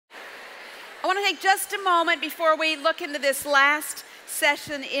want to take just a moment before we look into this last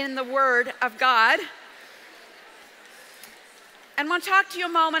session in the Word of God. And I want to talk to you a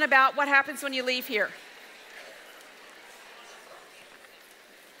moment about what happens when you leave here.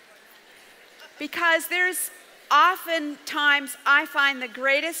 Because there's oftentimes, I find the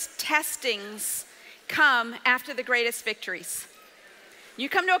greatest testings come after the greatest victories. You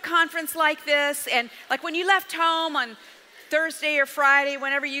come to a conference like this, and like when you left home on Thursday or Friday,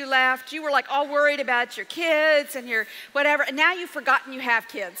 whenever you left, you were like all worried about your kids and your whatever, and now you've forgotten you have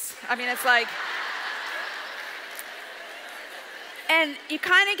kids. I mean, it's like, and you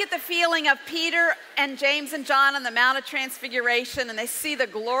kind of get the feeling of Peter and James and John on the Mount of Transfiguration, and they see the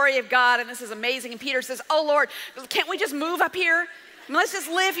glory of God, and this is amazing. And Peter says, "Oh Lord, can't we just move up here? I mean, let's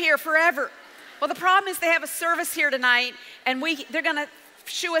just live here forever." Well, the problem is they have a service here tonight, and they're going to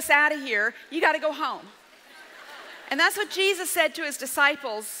shoo us out of here. You got to go home. And that's what Jesus said to his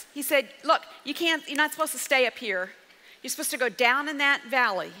disciples. He said, "Look, you're not supposed to stay up here. You're supposed to go down in that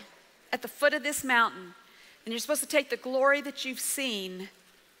valley at the foot of this mountain. And you're supposed to take the glory that you've seen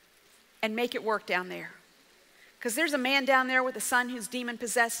and make it work down there. Because there's a man down there with a son who's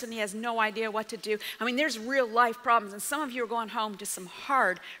demon-possessed and he has no idea what to do. I mean, there's real-life problems. And some of you are going home to some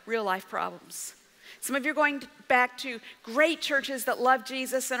hard real-life problems. Some of you are going back to great churches that love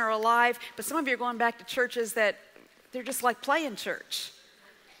Jesus and are alive. But some of you are going back to churches that they're just like playing church.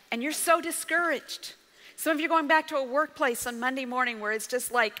 And you're so discouraged. Some of you are going back to a workplace on Monday morning where it's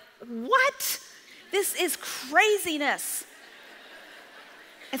just like, what? This is craziness.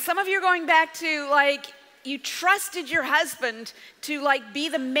 And some of you are going back to like, you trusted your husband to like be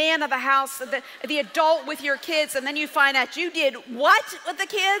the man of the house, the adult with your kids, and then you find out you did what with the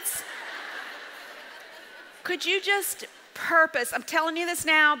kids? Could you just purpose, I'm telling you this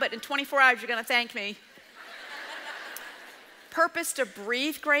now, but in 24 hours you're going to thank me. Purpose to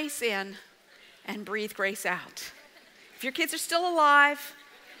breathe grace in and breathe grace out. If your kids are still alive,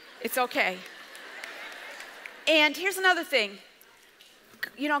 it's okay. And here's another thing.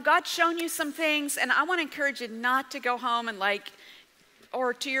 You know, God's shown you some things, and I want to encourage you not to go home and like,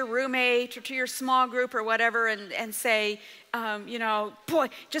 or to your roommate or to your small group or whatever and say, you know, boy,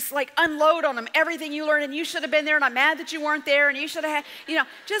 just like unload on them everything you learned, and you should have been there, and I'm mad that you weren't there, and you should have had, you know,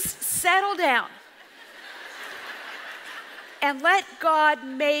 just settle down. And let God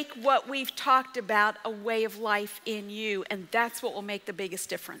make what we've talked about a way of life in you, and that's what will make the biggest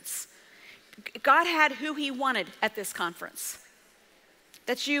difference. God had who he wanted at this conference.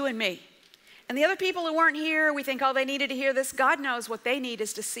 That's you and me. And the other people who weren't here, we think, oh, they needed to hear this. God knows what they need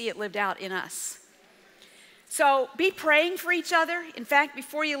is to see it lived out in us. So be praying for each other. In fact,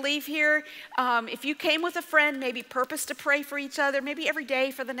 before you leave here, if you came with a friend, maybe purpose to pray for each other, maybe every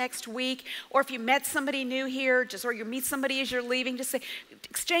day for the next week. Or if you met somebody new here, or you meet somebody as you're leaving, just say,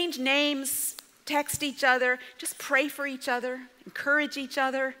 exchange names, text each other, just pray for each other, encourage each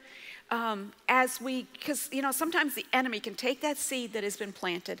other. Because, you know, sometimes the enemy can take that seed that has been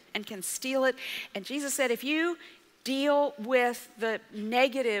planted and can steal it. And Jesus said, if you deal with the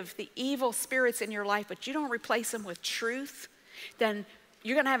negative, the evil spirits in your life, but you don't replace them with truth, then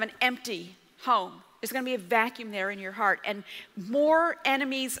you're going to have an empty home. There's going to be a vacuum there in your heart. And more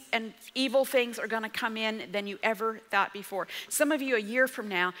enemies and evil things are going to come in than you ever thought before. Some of you, a year from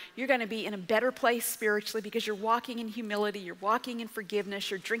now, you're going to be in a better place spiritually because you're walking in humility, you're walking in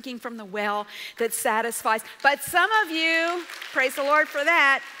forgiveness, you're drinking from the well that satisfies. But some of you, praise the Lord for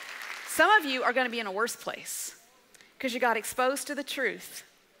that, some of you are going to be in a worse place because you got exposed to the truth,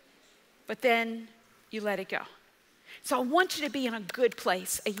 but then you let it go. So I want you to be in a good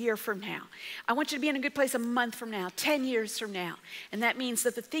place a year from now. I want you to be in a good place a month from now, 10 years from now. And that means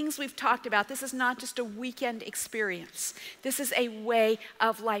that the things we've talked about, this is not just a weekend experience. This is a way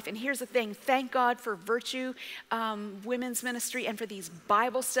of life. And here's the thing. Thank God for Virtue Women's Ministry and for these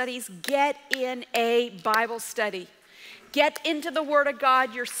Bible studies. Get in a Bible study. Get into the Word of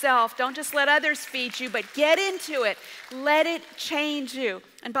God yourself. Don't just let others feed you, but get into it. Let it change you.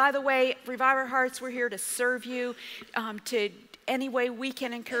 And by the way, Revive Our Hearts, we're here to serve you, to any way we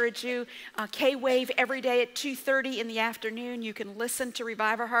can encourage you. K-Wave every day at 2:30 in the afternoon. You can listen to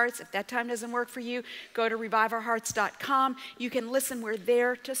Revive Our Hearts. If that time doesn't work for you, go to reviveourhearts.com. You can listen. We're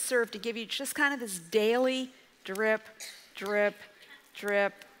there to serve, to give you just kind of this daily drip, drip,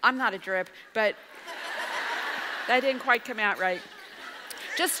 drip. I'm not a drip, but that didn't quite come out right.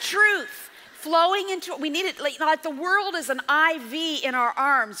 Just truth flowing into it. We need it like the world is an IV in our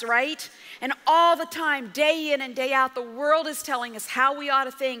arms, right? And all the time, day in and day out, the world is telling us how we ought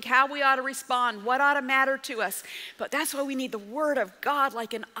to think, how we ought to respond, what ought to matter to us. But that's why we need the Word of God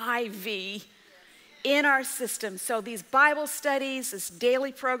like an IV in our system. So these Bible studies, this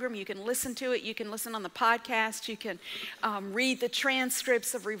daily program, you can listen to it. You can listen on the podcast. You can read the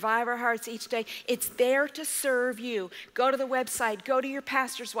transcripts of Revive Our Hearts each day. It's there to serve you. Go to the website. Go to your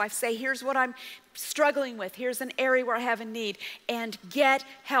pastor's wife. Say, here's what I'm struggling with. Here's an area where I have a need. And get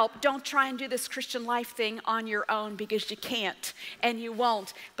help. Don't try and do this Christian life thing on your own, because you can't and you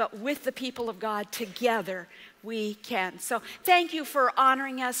won't. But with the people of God together, we can. So thank you for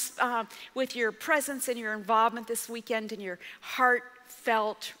honoring us with your presence and your involvement this weekend and your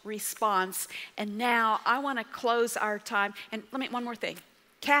heartfelt response. And now I want to close our time. And let me, one more thing.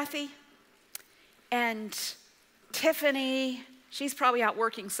 Kathy and Tiffany, she's probably out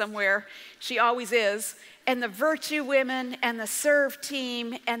working somewhere. She always is. And the Virtue Women and the Serve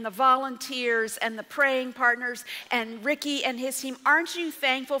team and the volunteers and the praying partners and Ricky and his team. Aren't you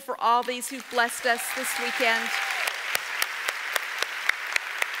thankful for all these who've blessed us this weekend?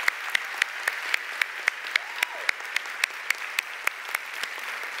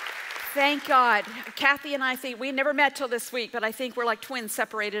 Thank God. Kathy and I think, we never met till this week, but I think we're like twins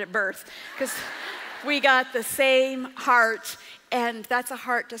separated at birth, because we got the same heart. And that's a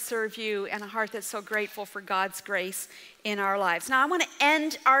heart to serve you, and a heart that's so grateful for God's grace in our lives. Now, I want to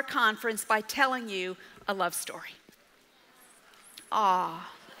end our conference by telling you a love story.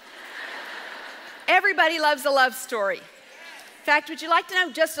 Aw. Everybody loves a love story. In fact, would you like to know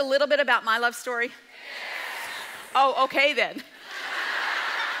just a little bit about my love story? Oh, okay then.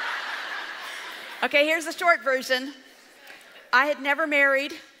 Okay, here's the short version. I had never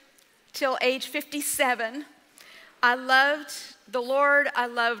married till age 57. I loved the Lord. I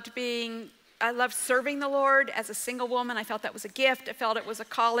loved serving the Lord as a single woman. I felt that was a gift. I felt it was a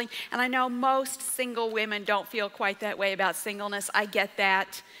calling. And I know most single women don't feel quite that way about singleness. I get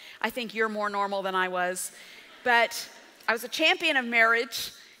that. I think you're more normal than I was. But I was a champion of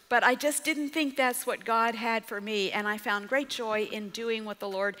marriage, but I just didn't think that's what God had for me. And I found great joy in doing what the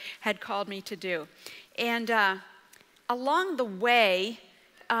Lord had called me to do. And along the way,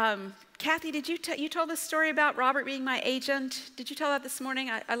 Kathy, did you told this story about Robert being my agent? Did you tell that this morning?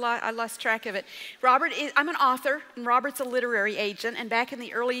 I lost track of it. I'm an author, and Robert's a literary agent. And back in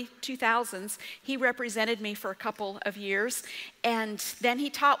the early 2000s, he represented me for a couple of years. And then he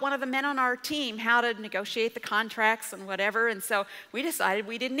taught one of the men on our team how to negotiate the contracts and whatever. And so we decided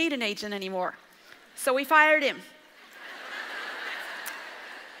we didn't need an agent anymore. So we fired him.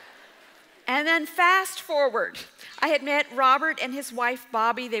 And then fast forward, I had met Robert and his wife,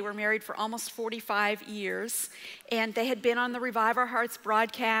 Bobby. They were married for almost 45 years, and they had been on the Revive Our Hearts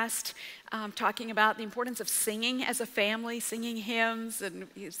broadcast, talking about the importance of singing as a family, singing hymns, and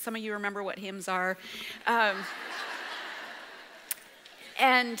some of you remember what hymns are.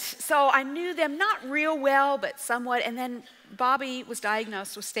 And so I knew them not real well, but somewhat, and then Bobby was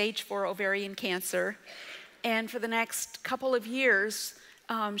diagnosed with stage 4 ovarian cancer, and for the next couple of years,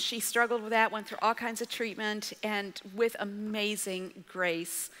 she struggled with that, went through all kinds of treatment, and with amazing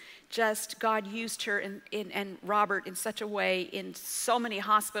grace, just God used her and Robert in such a way in so many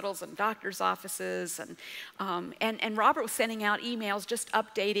hospitals and doctors' offices, and Robert was sending out emails just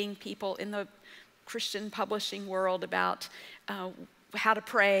updating people in the Christian publishing world about how to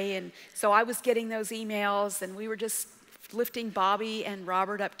pray, and so I was getting those emails, and we were just lifting Bobby and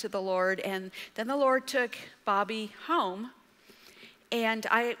Robert up to the Lord, and then the Lord took Bobby home. And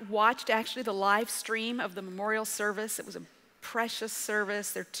I watched actually the live stream of the memorial service. It was a precious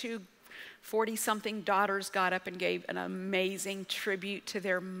service. Their two 40-something daughters got up and gave an amazing tribute to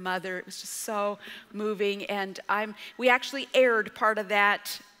their mother. It was just so moving. And we actually aired part of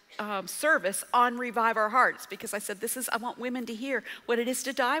that service on Revive Our Hearts, because I said, I want women to hear what it is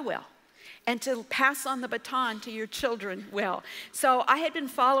to die well and to pass on the baton to your children well. So I had been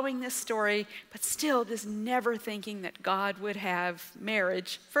following this story, but still just never thinking that God would have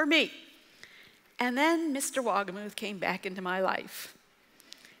marriage for me. And then Mr. Wolgemuth came back into my life.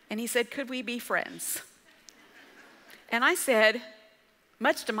 And he said, could we be friends? And I said,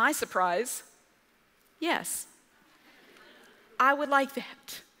 much to my surprise, yes, I would like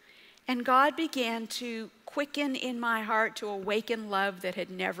that. And God began to quicken in my heart, to awaken love that had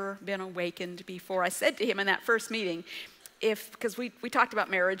never been awakened before. I said to him in that first meeting, because we talked about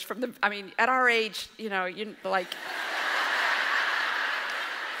marriage at our age, you're like,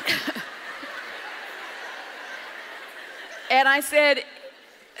 and I said,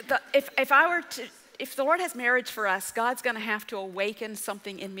 if the Lord has marriage for us, God's going to have to awaken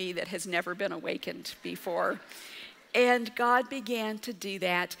something in me that has never been awakened before. And God began to do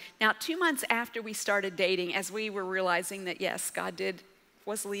that. Now, 2 months after we started dating, as we were realizing that, yes, God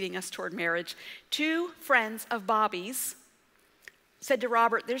was leading us toward marriage, 2 friends of Bobby's said to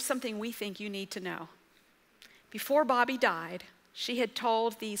Robert, there's something we think you need to know. Before Bobby died, she had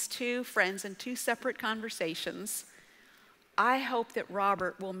told these two friends in two separate conversations, I hope that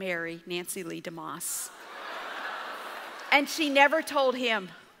Robert will marry Nancy Lee DeMoss. And she never told him,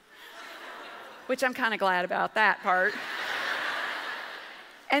 which I'm kind of glad about that part.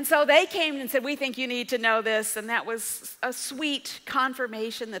 And so they came and said, we think you need to know this. And that was a sweet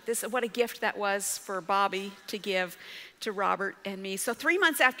confirmation that what a gift that was for Bobby to give to Robert and me. So 3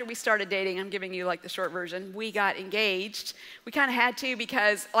 months after we started dating, I'm giving you like the short version, we got engaged. We kind of had to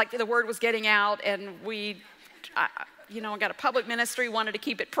because like the word was getting out and we got a public ministry, wanted to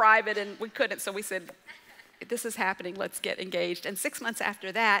keep it private and we couldn't. So we said, this is happening, let's get engaged. And 6 months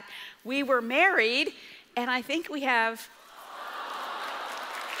after that, we were married. And I think we have...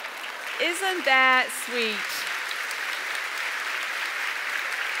 Isn't that sweet?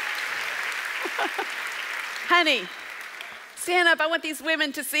 Honey, stand up. I want these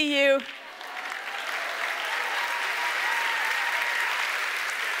women to see you. I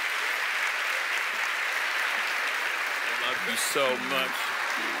love you so much.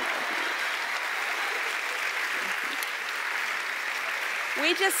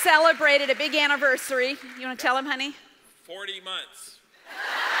 We just celebrated a big anniversary. You want to tell them, honey? 40 months.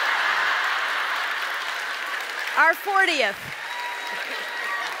 Our 40th.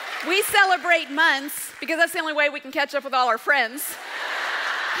 We celebrate months because that's the only way we can catch up with all our friends.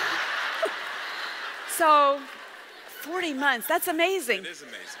 So, 40 months, that's amazing. It is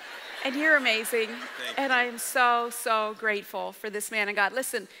amazing. And you're amazing. Thank and you. I am so, so grateful for this man of God.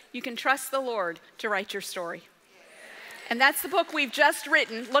 Listen, you can trust the Lord to write your story. And that's the book we've just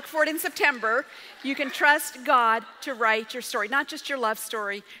written. Look for it in September. You can trust God to write your story. Not just your love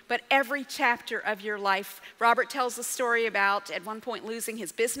story, but every chapter of your life. Robert tells a story about, at one point, losing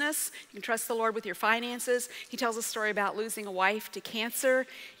his business. You can trust the Lord with your finances. He tells a story about losing a wife to cancer.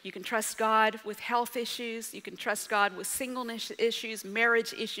 You can trust God with health issues. You can trust God with singleness issues,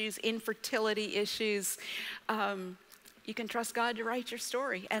 marriage issues, infertility issues. You can trust God to write your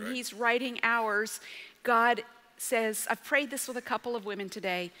story. And right. He's writing ours. God says, I've prayed this with a couple of women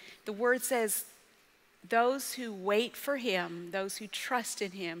today. The word says, those who wait for him, those who trust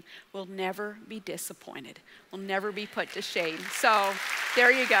in him, will never be disappointed, will never be put to shame. So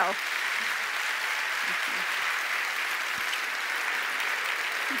there you go.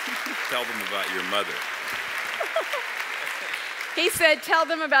 Tell them about your mother. He said, tell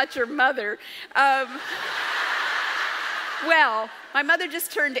them about your mother. Well, my mother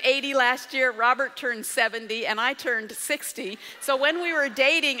just turned 80 last year, Robert turned 70, and I turned 60. So when we were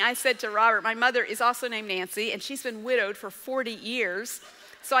dating, I said to Robert, my mother is also named Nancy, and she's been widowed for 40 years.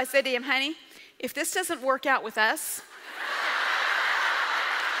 So I said to him, honey, if this doesn't work out with us,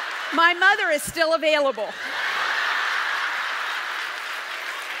 my mother is still available.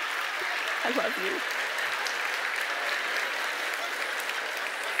 I love you.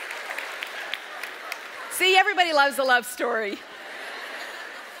 See, everybody loves a love story.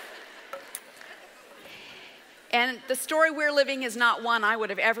 And the story we're living is not one I would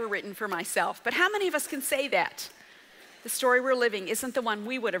have ever written for myself. But how many of us can say that? The story we're living isn't the one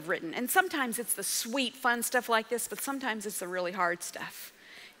we would have written. And sometimes it's the sweet, fun stuff like this, but sometimes it's the really hard stuff.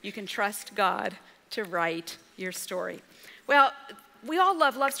 You can trust God to write your story. Well, we all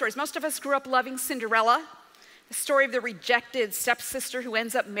love love stories. Most of us grew up loving Cinderella, the story of the rejected stepsister who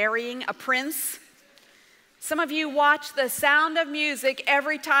ends up marrying a prince. Some of you watch The Sound of Music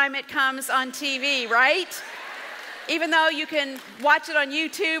every time it comes on TV, right? Even though you can watch it on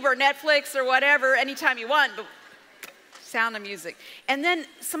YouTube or Netflix or whatever anytime you want, but Sound of Music. And then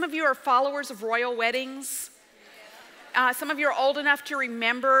some of you are followers of royal weddings. Some of you are old enough to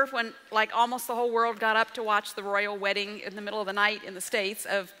remember when like almost the whole world got up to watch the royal wedding in the middle of the night in the States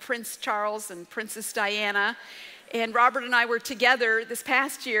of Prince Charles and Princess Diana. And Robert and I were together this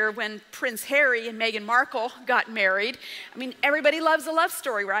past year when Prince Harry and Meghan Markle got married. I mean, everybody loves a love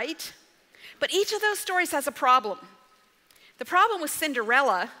story, right? But each of those stories has a problem. The problem with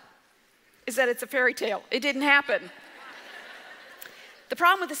Cinderella is that it's a fairy tale. It didn't happen. The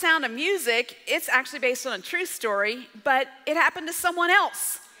problem with The Sound of Music, it's actually based on a true story, but it happened to someone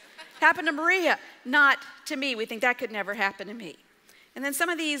else. It happened to Maria, not to me. We think that could never happen to me. And then some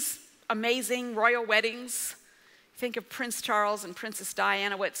of these amazing royal weddings, think of Prince Charles and Princess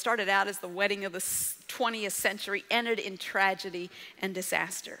Diana. What started out as the wedding of the 20th century ended in tragedy and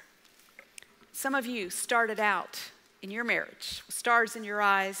disaster. Some of you started out in your marriage with stars in your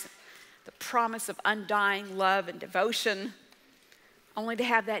eyes, the promise of undying love and devotion, only to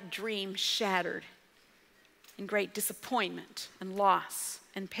have that dream shattered in great disappointment and loss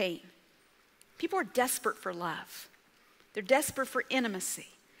and pain. People are desperate for love. They're desperate for intimacy.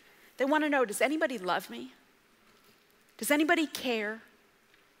 They want to know, does anybody love me? Does anybody care?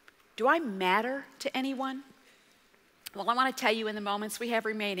 Do I matter to anyone? Well, I want to tell you in the moments we have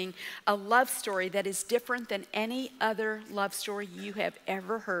remaining a love story that is different than any other love story you have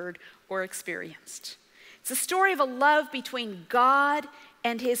ever heard or experienced. It's a story of a love between God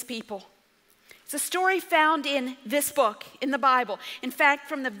and his people. It's a story found in this book, in the Bible. In fact,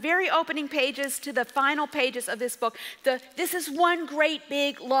 from the very opening pages to the final pages of this book, this is one great,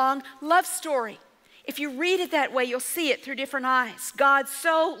 big, long love story. If you read it that way, you'll see it through different eyes. God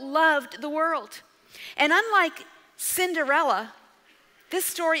so loved the world. And unlike Cinderella, this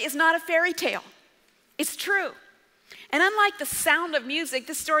story is not a fairy tale. It's true. And unlike The Sound of Music,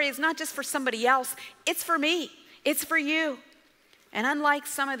 this story is not just for somebody else. It's for me. It's for you. And unlike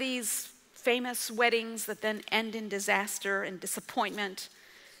some of these famous weddings that then end in disaster and disappointment,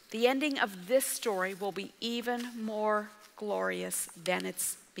 the ending of this story will be even more glorious than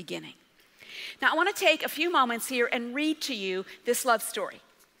its beginning. Now, I want to take a few moments here and read to you this love story.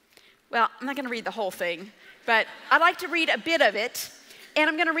 Well, I'm not going to read the whole thing, but I'd like to read a bit of it. And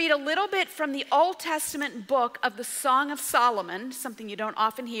I'm going to read a little bit from the Old Testament book of the Song of Solomon, something you don't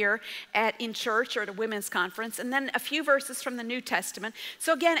often hear in church or at a women's conference, and then a few verses from the New Testament.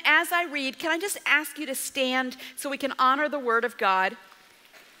 So again, as I read, can I just ask you to stand so we can honor the Word of God?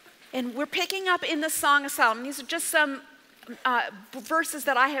 And we're picking up in the Song of Solomon. These are just some verses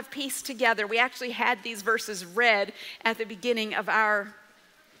that I have pieced together. We actually had these verses read at the beginning of our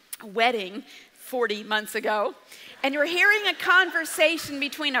wedding 40 months ago. And you're hearing a conversation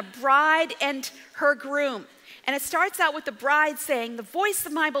between a bride and her groom. And it starts out with the bride saying, "The voice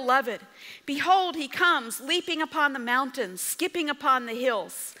of my beloved, behold, he comes, leaping upon the mountains, skipping upon the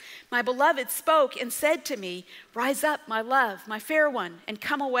hills. My beloved spoke and said to me, rise up, my love, my fair one, and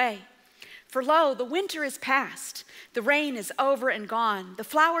come away. For lo, the winter is past, the rain is over and gone, the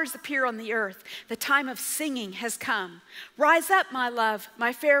flowers appear on the earth, the time of singing has come. Rise up, my love,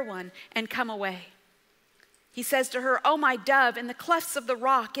 my fair one, and come away." He says to her, "O my dove, in the clefts of the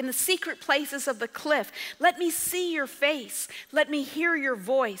rock, in the secret places of the cliff, let me see your face, let me hear your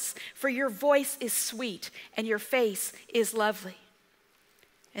voice, for your voice is sweet and your face is lovely."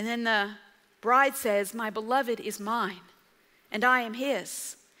 And then the bride says, "My beloved is mine, and I am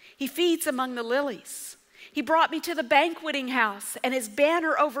his. He feeds among the lilies. He brought me to the banqueting house, and his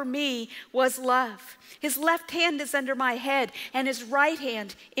banner over me was love. His left hand is under my head, and his right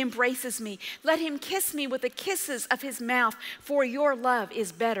hand embraces me. Let him kiss me with the kisses of his mouth, for your love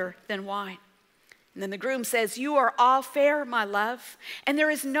is better than wine." And then the groom says, "You are all fair, my love, and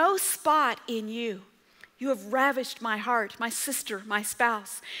there is no spot in you. You have ravished my heart, my sister, my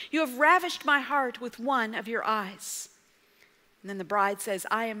spouse. You have ravished my heart with one of your eyes." And then the bride says,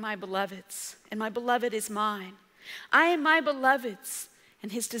 "I am my beloved's, and my beloved is mine. I am my beloved's,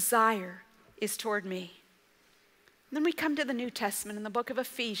 and his desire is toward me." And then we come to the New Testament in the book of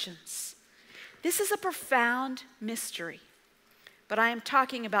Ephesians. This is a profound mystery, but I am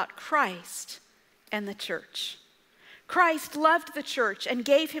talking about Christ and the church. Christ loved the church and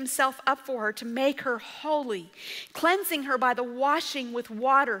gave himself up for her to make her holy, cleansing her by the washing with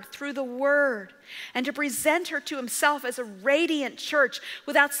water through the word, and to present her to himself as a radiant church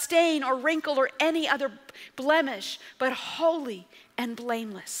without stain or wrinkle or any other blemish, but holy and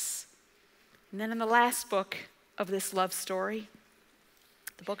blameless. And then in the last book of this love story,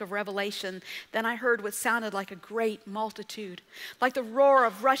 the book of Revelation, then I heard what sounded like a great multitude, like the roar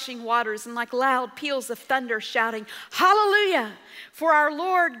of rushing waters and like loud peals of thunder shouting, "Hallelujah! For our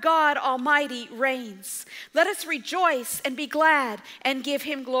Lord God Almighty reigns. Let us rejoice and be glad and give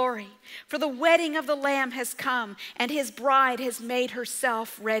him glory. For the wedding of the Lamb has come, and his bride has made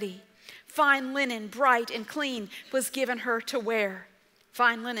herself ready. Fine linen, bright and clean, was given her to wear."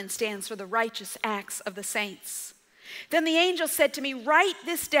 Fine linen stands for the righteous acts of the saints. Then the angel said to me, "Write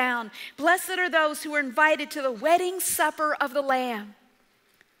this down. Blessed are those who are invited to the wedding supper of the Lamb."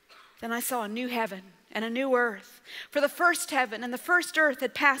 Then I saw a new heaven and a new earth, for the first heaven and the first earth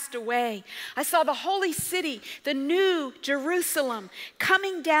had passed away. I saw the holy city, the new Jerusalem,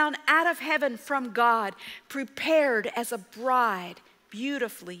 coming down out of heaven from God, prepared as a bride,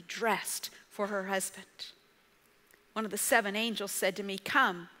 beautifully dressed for her husband. One of the seven angels said to me,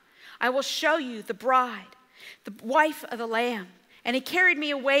 "Come, I will show you the bride, the wife of the Lamb." And he carried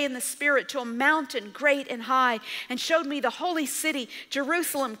me away in the spirit to a mountain great and high, and showed me the holy city,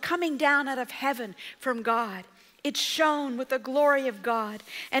 Jerusalem, coming down out of heaven from God. It shone with the glory of God,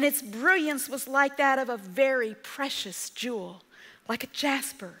 and its brilliance was like that of a very precious jewel, like a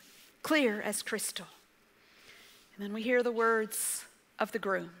jasper, clear as crystal. And then we hear the words of the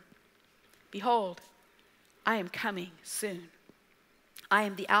groom. "Behold, I am coming soon. I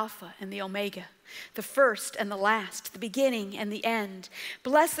am the Alpha and the Omega, the first and the last, the beginning and the end.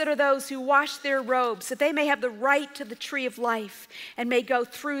 Blessed are those who wash their robes, that they may have the right to the tree of life and may go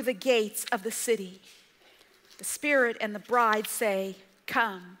through the gates of the city. The Spirit and the bride say,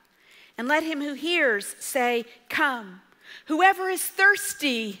 come. And let him who hears say, come. Whoever is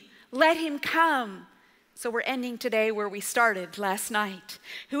thirsty, let him come. So we're ending today where we started last night.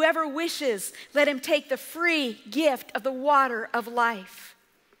 Whoever wishes, let him take the free gift of the water of life.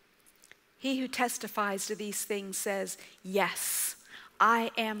 He who testifies to these things says, yes,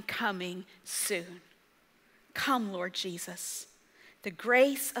 I am coming soon. Come, Lord Jesus. The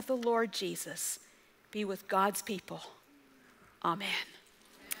grace of the Lord Jesus be with God's people. Amen.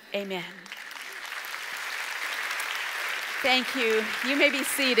 Amen. Thank you. You may be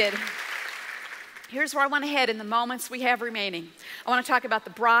seated. Here's where I want to head in the moments we have remaining. I want to talk about the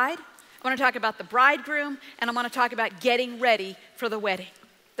bride, I want to talk about the bridegroom, and I want to talk about getting ready for the wedding.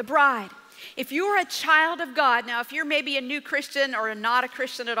 The bride. If you are a child of God, now if you're maybe a new Christian or not a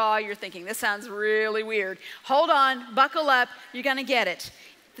Christian at all, you're thinking, this sounds really weird. Hold on, buckle up, you're going to get it.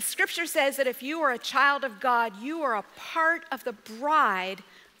 The scripture says that if you are a child of God, you are a part of the bride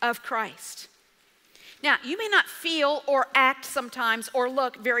of Christ. Now, you may not feel or act sometimes or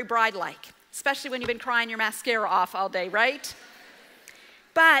look very bride-like, especially when you've been crying your mascara off all day, right?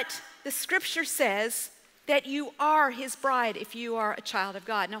 But the scripture says that you are his bride if you are a child of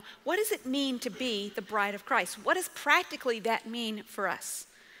God. Now, what does it mean to be the bride of Christ? What does practically that mean for us?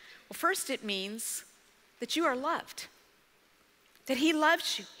 Well, first it means that you are loved, that he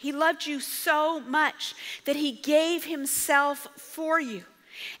loves you. He loved you so much that he gave himself for you.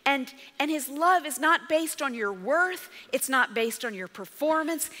 And his love is not based on your worth. It's not based on your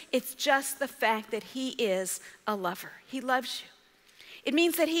performance. It's just the fact that he is a lover. He loves you. It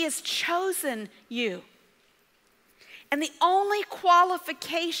means that he has chosen you. And the only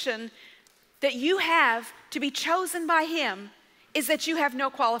qualification that you have to be chosen by him is that you have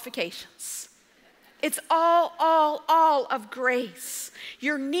no qualifications. It's all of grace.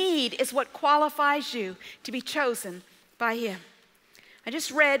 Your need is what qualifies you to be chosen by him. I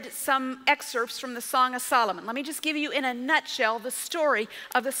just read some excerpts from the Song of Solomon. Let me just give you in a nutshell the story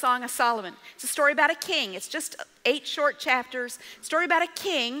of the Song of Solomon. It's a story about a king. It's just 8 short chapters. Story about a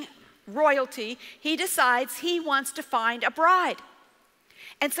king, royalty. He decides he wants to find a bride.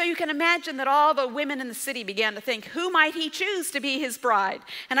 And so you can imagine that all the women in the city began to think, who might he choose to be his bride?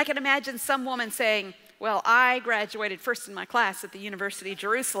 And I can imagine some woman saying, well, I graduated first in my class at the University of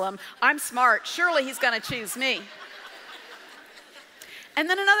Jerusalem. I'm smart. Surely he's going to choose me. And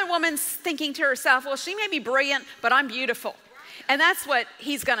then another woman's thinking to herself, well, she may be brilliant, but I'm beautiful. And that's what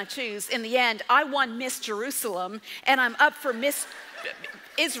he's going to choose in the end. I won Miss Jerusalem, and I'm up for Miss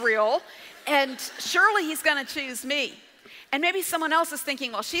Israel, and surely he's going to choose me. And maybe someone else is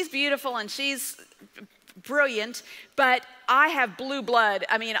thinking, well, she's beautiful and she's brilliant, but I have blue blood.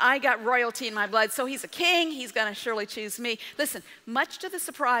 I mean, I got royalty in my blood, so he's a king. He's going to surely choose me. Listen, much to the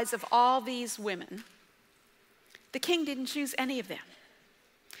surprise of all these women, the king didn't choose any of them.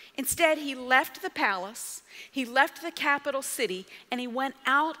 Instead, he left the palace, he left the capital city, and he went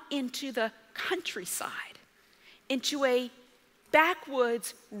out into the countryside, into a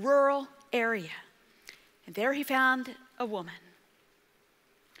backwoods rural area. And there he found a woman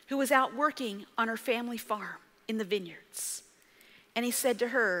who was out working on her family farm in the vineyards. And he said to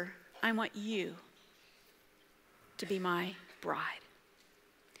her, I want you to be my bride.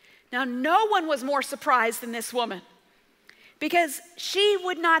 Now, no one was more surprised than this woman, because she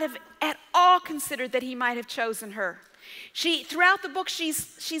would not have at all considered that he might have chosen her. Throughout the book,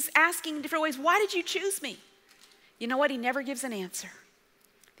 she's asking in different ways, why did you choose me? You know what? He never gives an answer.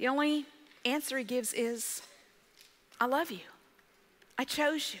 The only answer he gives is, I love you. I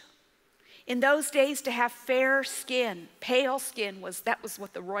chose you. In those days, to have fair skin, pale skin, that was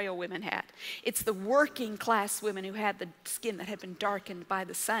what the royal women had. It's the working class women who had the skin that had been darkened by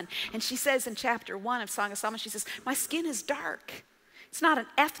the sun. And she says in chapter 1 of Song of Solomon, she says, my skin is dark. It's not an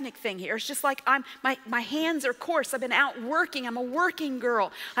ethnic thing here. It's just like my hands are coarse. I've been out working. I'm a working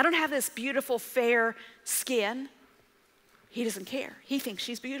girl. I don't have this beautiful fair skin. He doesn't care. He thinks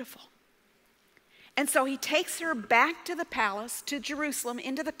she's beautiful. And so he takes her back to the palace, to Jerusalem,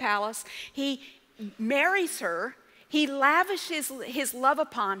 into the palace. He marries her. He lavishes his love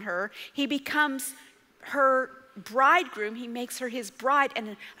upon her. He becomes her bridegroom. He makes her his bride. And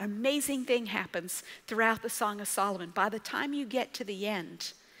an amazing thing happens throughout the Song of Solomon. By the time you get to the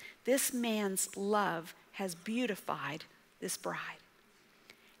end, this man's love has beautified this bride.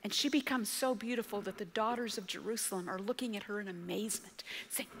 And she becomes so beautiful that the daughters of Jerusalem are looking at her in amazement,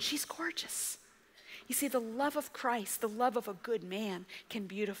 saying, she's gorgeous. You see, the love of Christ, the love of a good man can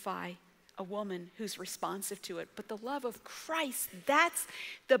beautify a woman who's responsive to it. But the love of Christ, that's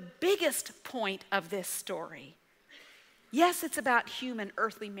the biggest point of this story. Yes, it's about human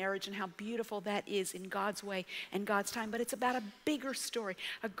earthly marriage and how beautiful that is in God's way and God's time, but it's about a bigger story,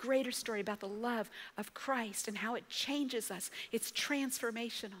 a greater story about the love of Christ and how it changes us. It's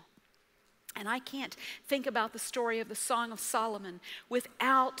transformational. And I can't think about the story of the Song of Solomon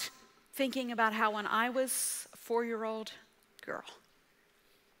without thinking about how when I was a 4-year-old girl,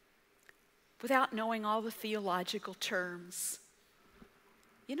 without knowing all the theological terms,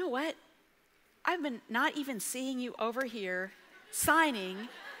 you know what? I've been not even seeing you over here signing.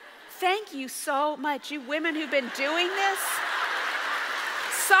 Thank you so much, you women who've been doing this.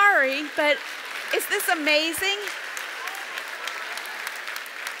 Sorry, but is this amazing?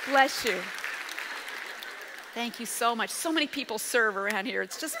 Bless you. Thank you so much. So many people serve around here.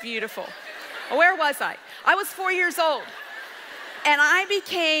 It's just beautiful. Where was I? I was 4 years old. And I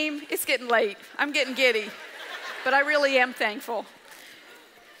became, it's getting late. I'm getting giddy. But I really am thankful.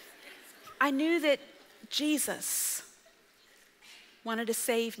 I knew that Jesus wanted to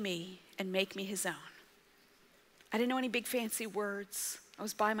save me and make me his own. I didn't know any big fancy words. I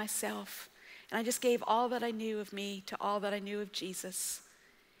was by myself. And I just gave all that I knew of me to all that I knew of Jesus.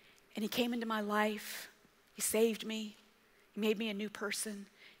 And he came into my life. He saved me. He made me a new person.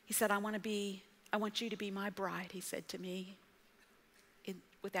 He said, I want you to be my bride, he said to me.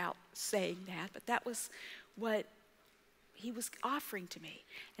 Without saying that, but that was what he was offering to me.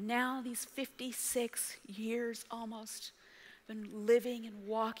 And now these 56 years almost, I've been living and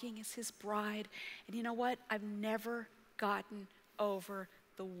walking as his bride. And you know what? I've never gotten over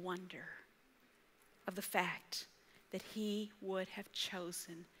the wonder of the fact that he would have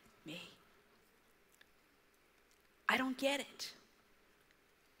chosen me. I don't get it.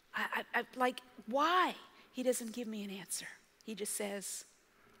 I like, why? He doesn't give me an answer. He just says,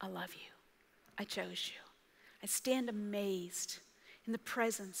 I love you. I chose you. I stand amazed in the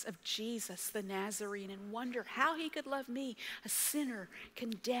presence of Jesus, the Nazarene, and wonder how he could love me, a sinner,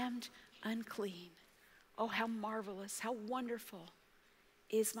 condemned, unclean. Oh, how marvelous, how wonderful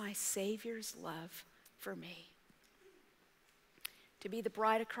is my Savior's love for me. To be the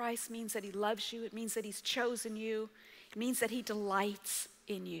bride of Christ means that he loves you. It means that he's chosen you. It means that he delights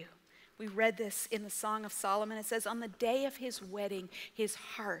in you. We read this in the Song of Solomon. It says, on the day of his wedding, his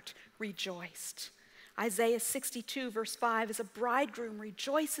heart rejoiced. Isaiah 62 verse 5, as a bridegroom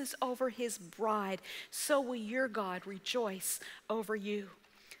rejoices over his bride, so will your God rejoice over you.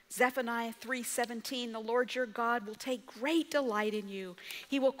 Zephaniah 3:17, the Lord your God will take great delight in you.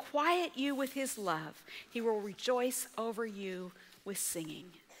 He will quiet you with his love. He will rejoice over you with singing.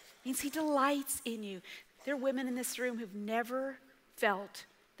 It means he delights in you. There are women in this room who've never felt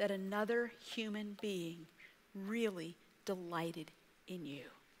that another human being really delighted in you.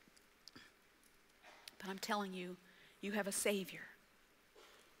 But I'm telling you, you have a Savior,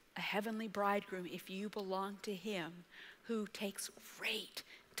 a heavenly bridegroom, if you belong to him, who takes great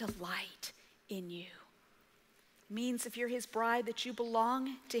delight in you. It means if you're his bride that you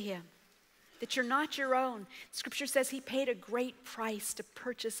belong to him, that you're not your own. Scripture says he paid a great price to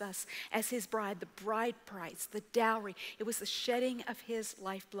purchase us as his bride, the bride price, the dowry. It was the shedding of his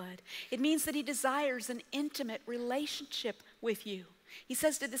lifeblood. It means that he desires an intimate relationship with you. He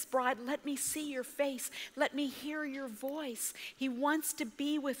says to this bride, let me see your face. Let me hear your voice. He wants to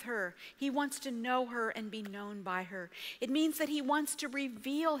be with her. He wants to know her and be known by her. It means that he wants to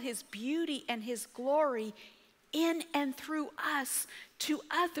reveal his beauty and his glory in and through us to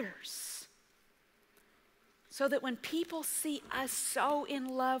others. So that when people see us so in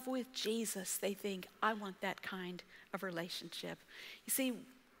love with Jesus, they think, I want that kind of relationship. You see,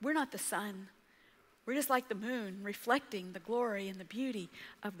 we're not the sun. We're just like the moon, reflecting the glory and the beauty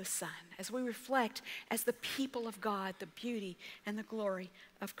of the sun as we reflect as the people of God, the beauty and the glory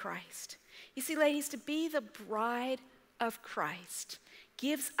of Christ. You see, ladies, to be the bride of Christ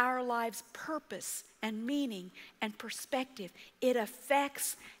gives our lives purpose and meaning and perspective. It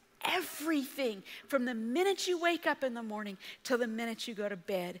affects everything from the minute you wake up in the morning till the minute you go to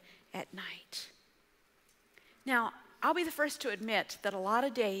bed at night. Now, I'll be the first to admit that a lot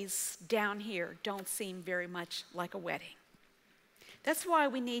of days down here don't seem very much like a wedding. That's why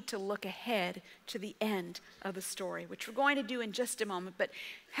we need to look ahead to the end of the story, which we're going to do in just a moment. But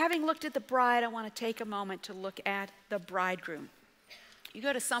having looked at the bride, I want to take a moment to look at the bridegroom. You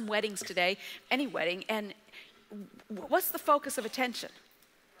go to some weddings today, any wedding, and what's the focus of attention?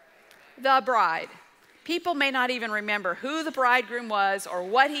 The bride. People may not even remember who the bridegroom was or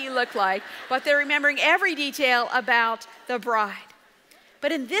what he looked like, but they're remembering every detail about the bride.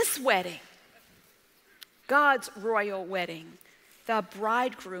 But in this wedding, God's royal wedding, the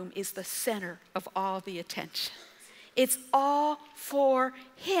bridegroom is the center of all the attention. It's all for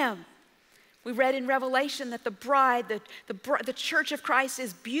him. We read in Revelation that the bride, the church of Christ,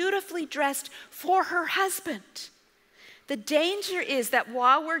 is beautifully dressed for her husband. The danger is that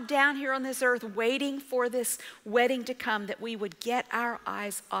while we're down here on this earth waiting for this wedding to come, that we would get our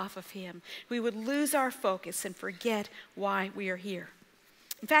eyes off of him. We would lose our focus and forget why we are here.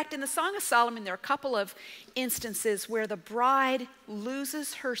 In fact, in the Song of Solomon, there are a couple of instances where the bride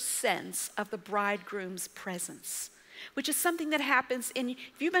loses her sense of the bridegroom's presence, which is something that happens if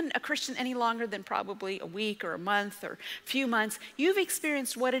you've been a Christian any longer than probably a week or a month or a few months, you've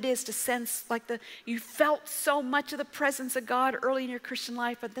experienced what it is to sense like you felt so much of the presence of God early in your Christian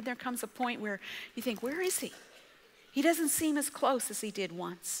life, but then there comes a point where you think, where is he? He doesn't seem as close as he did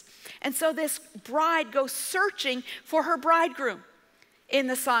once. And so this bride goes searching for her bridegroom in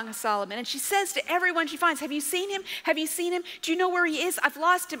the Song of Solomon. And she says to everyone she finds, have you seen him? Have you seen him? Do you know where he is? I've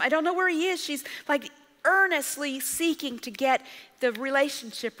lost him. I don't know where he is. She's like earnestly seeking to get the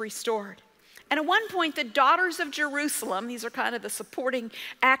relationship restored. And at one point, the daughters of Jerusalem, these are kind of the supporting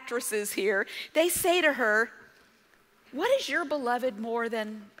actresses here, they say to her, what is your beloved more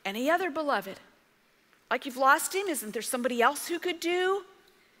than any other beloved? Like you've lost him? Isn't there somebody else who could do?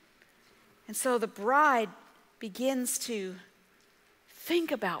 And so the bride begins to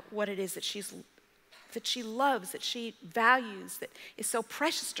think about what it is that she loves, that she values, that is so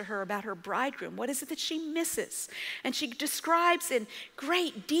precious to her about her bridegroom. What is it that she misses? And she describes in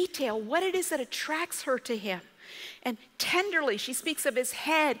great detail what it is that attracts her to him. And tenderly, she speaks of his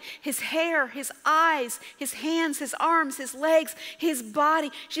head, his hair, his eyes, his hands, his arms, his legs, his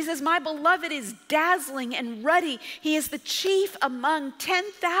body. She says, my beloved is dazzling and ruddy. He is the chief among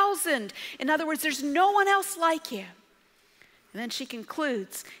 10,000. In other words, there's no one else like him. And then she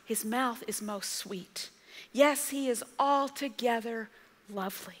concludes, his mouth is most sweet. Yes, he is altogether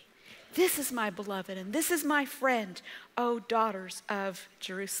lovely. This is my beloved, and this is my friend, O daughters of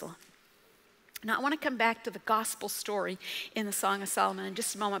Jerusalem. Now, I want to come back to the gospel story in the Song of Solomon in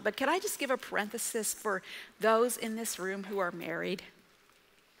just a moment, but could I just give a parenthesis for those in this room who are married?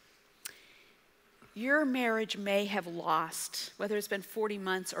 Your marriage may have lost, whether it's been 40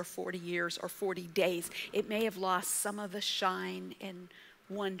 months or 40 years or 40 days, it may have lost some of the shine and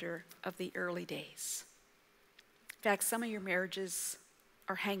wonder of the early days. In fact, some of your marriages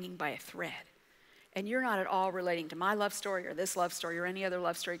are hanging by a thread. And you're not at all relating to my love story or this love story or any other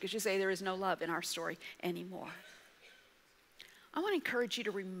love story because you say there is no love in our story anymore. I want to encourage you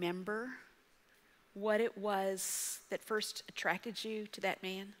to remember what it was that first attracted you to that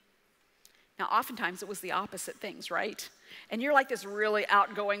man. Now, oftentimes it was the opposite things, right? And you're like this really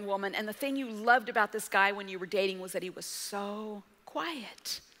outgoing woman, and the thing you loved about this guy when you were dating was that he was so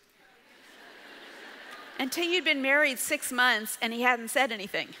quiet. Until you'd been married 6 months and he hadn't said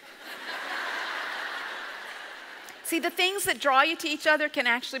anything. See, the things that draw you to each other can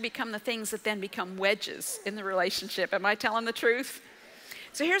actually become the things that then become wedges in the relationship. Am I telling the truth?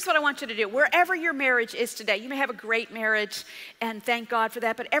 So here's what I want you to do. Wherever your marriage is today, you may have a great marriage, and thank God for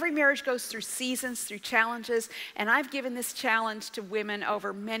that, but every marriage goes through seasons, through challenges, and I've given this challenge to women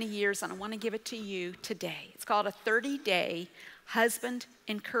over many years, and I want to give it to you today. It's called a 30-day husband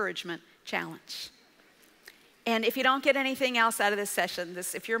encouragement challenge. And if you don't get anything else out of this session,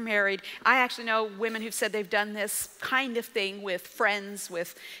 if you're married, I actually know women who've said they've done this kind of thing with friends,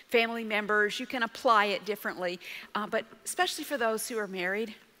 with family members. You can apply it differently, but especially for those who are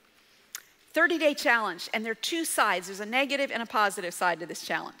married. 30-day challenge, and there are two sides. There's a negative and a positive side to this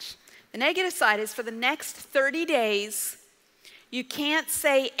challenge. The negative side is for the next 30 days, you can't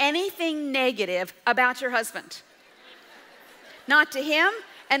say anything negative about your husband. Not to him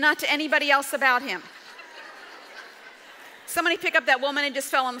and not to anybody else about him. Somebody pick up that woman who just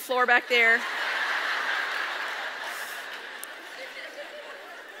fell on the floor back there.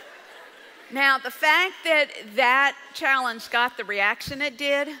 Now, the fact that that challenge got the reaction it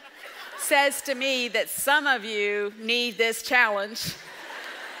did says to me that some of you need this challenge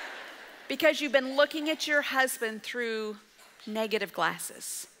because you've been looking at your husband through negative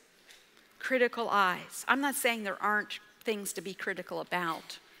glasses, critical eyes. I'm not saying there aren't things to be critical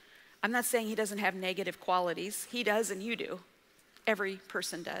about. I'm not saying he doesn't have negative qualities. He does and you do. Every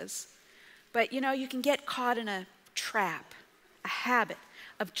person does. But you know, you can get caught in a trap, a habit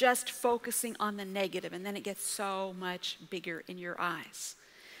of just focusing on the negative, and then it gets so much bigger in your eyes.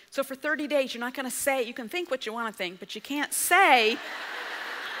 So for 30 days, you're not going to say, you can think what you want to think, but you can't say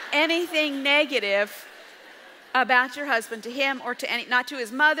anything negative about your husband to him or to not to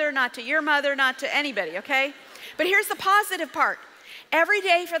his mother, not to your mother, not to anybody, okay? But here's the positive part. Every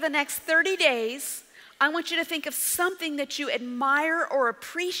day for the next 30 days, I want you to think of something that you admire or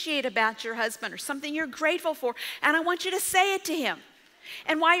appreciate about your husband or something you're grateful for, and I want you to say it to him.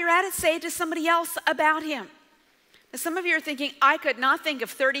 And while you're at it, say it to somebody else about him. Now, some of you are thinking, I could not think of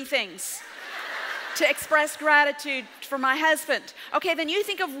 30 things to express gratitude for my husband. Okay, then you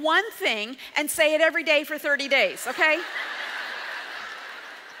think of one thing and say it every day for 30 days, okay?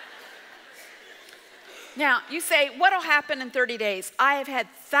 Now, you say, what'll happen in 30 days? I have had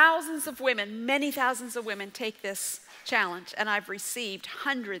thousands of women, many thousands of women take this challenge, and I've received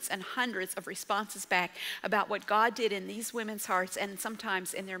hundreds and hundreds of responses back about what God did in these women's hearts and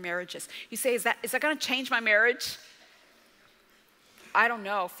sometimes in their marriages. You say, is that going to change my marriage? I don't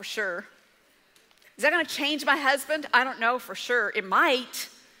know for sure. Is that going to change my husband? I don't know for sure. It might,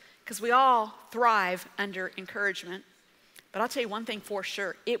 because we all thrive under encouragement. But I'll tell you one thing for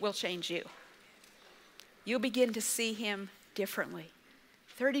sure, it will change you. You'll begin to see him differently.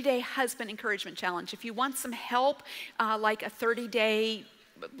 30-day husband encouragement challenge. If you want some help, like a 30-day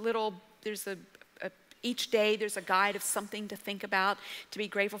little, each day there's a guide of something to think about, to be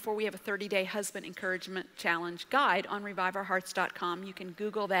grateful for. We have a 30-day husband encouragement challenge guide on reviveourhearts.com. You can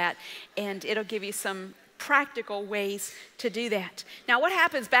Google that, and it'll give you some practical ways to do that. Now, what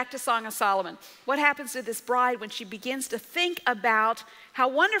happens, back to Song of Solomon, what happens to this bride when she begins to think about how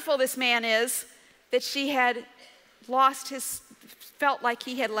wonderful this man is that she had felt like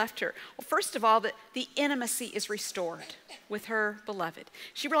he had left her? Well, first of all, the intimacy is restored with her beloved.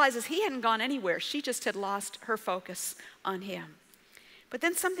 She realizes he hadn't gone anywhere. She just had lost her focus on him. But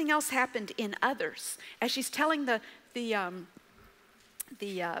then something else happened in others. As she's telling the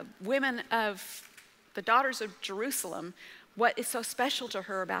women of the daughters of Jerusalem what is so special to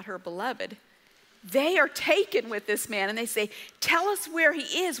her about her beloved, they are taken with this man and they say, tell us where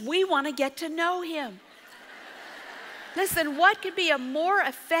he is. We want to get to know him. Listen, what could be a more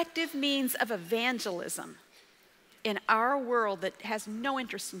effective means of evangelism in our world that has no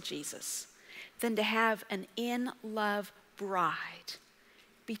interest in Jesus than to have an in-love bride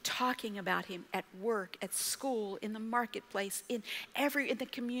be talking about him at work, at school, in the marketplace, in the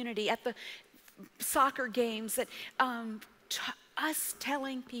community, at the soccer games, us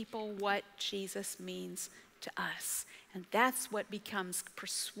telling people what Jesus means to us. And that's what becomes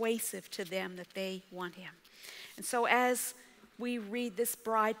persuasive to them, that they want him. And so as we read this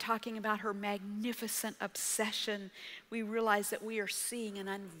bride talking about her magnificent obsession, we realize that we are seeing an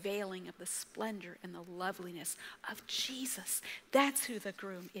unveiling of the splendor and the loveliness of Jesus. That's who the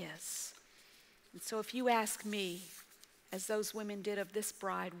groom is. And so if you ask me, as those women did of this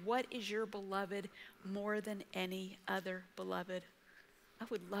bride, what is your beloved more than any other beloved? I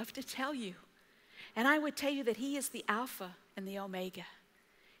would love to tell you. And I would tell you that he is the Alpha and the Omega.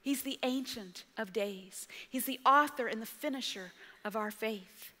 He's the Ancient of Days. He's the author and the finisher of our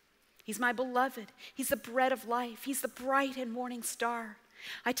faith. He's my beloved. He's the bread of life. He's the bright and morning star.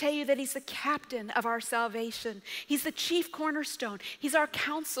 I tell you that he's the captain of our salvation. He's the chief cornerstone. He's our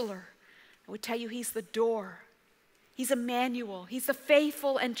counselor. I would tell you he's the door. He's Emmanuel. He's the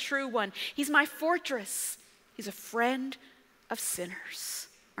faithful and true one. He's my fortress. He's a friend of sinners.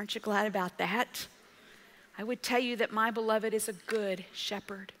 Aren't you glad about that? I would tell you that my beloved is a good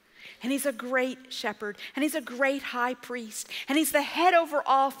shepherd. And he's a great shepherd. And he's a great high priest. And he's the head over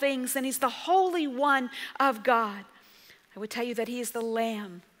all things. And he's the Holy One of God. I would tell you that he is the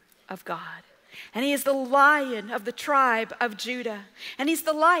Lamb of God. And he is the Lion of the tribe of Judah. And he's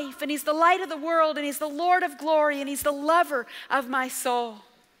the life, and he's the light of the world, and he's the Lord of glory, and he's the lover of my soul.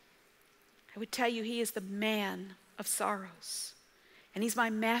 I would tell you he is the man of sorrows. And he's my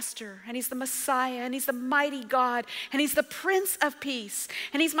master, and he's the Messiah, and he's the mighty God, and he's the Prince of Peace,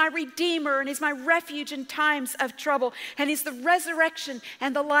 and he's my Redeemer, and he's my refuge in times of trouble, and he's the resurrection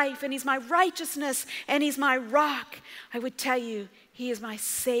and the life, and he's my righteousness, and he's my rock. I would tell you he is my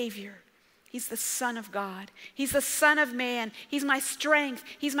Savior. He's the Son of God. He's the Son of Man. He's my strength.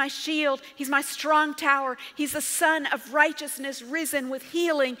 He's my shield. He's my strong tower. He's the Son of righteousness, risen with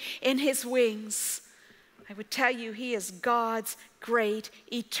healing in his wings. I would tell you he is God's great,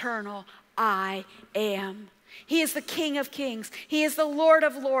 eternal I am. He is the King of kings. He is the Lord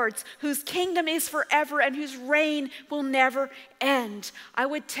of lords, whose kingdom is forever and whose reign will never end. I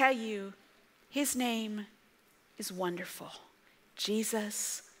would tell you his name is wonderful.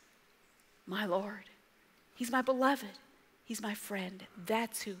 Jesus, my Lord. He's my beloved. He's my friend.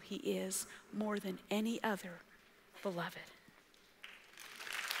 That's who he is more than any other beloved.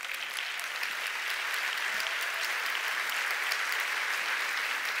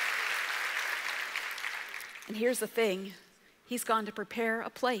 And here's the thing. He's gone to prepare a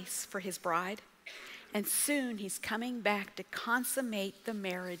place for his bride. And soon he's coming back to consummate the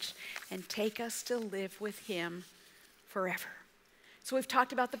marriage and take us to live with him forever. So we've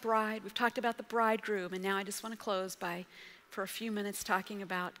talked about the bride, we've talked about the bridegroom, and now I just want to close by, for a few minutes, talking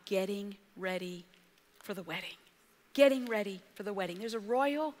about getting ready for the wedding. Getting ready for the wedding. There's a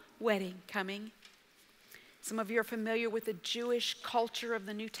royal wedding coming. Some of you are familiar with the Jewish culture of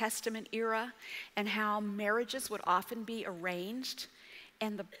the New Testament era and how marriages would often be arranged,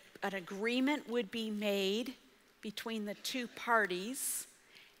 and an agreement would be made between the two parties,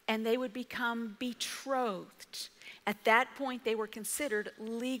 and they would become betrothed. At that point, they were considered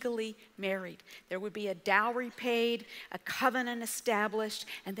legally married. There would be a dowry paid, a covenant established,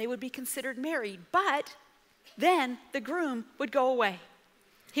 and they would be considered married. But then the groom would go away.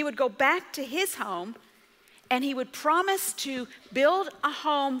 He would go back to his home, and he would promise to build a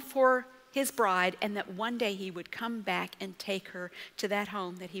home for his bride, and that one day he would come back and take her to that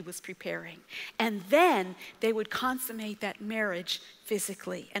home that he was preparing. And then they would consummate that marriage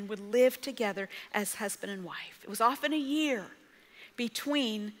physically and would live together as husband and wife. It was often a year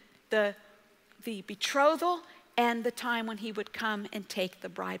between the betrothal and the time when he would come and take the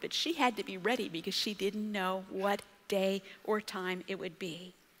bride. But she had to be ready because she didn't know what day or time it would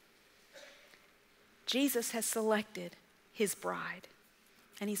be. Jesus has selected his bride.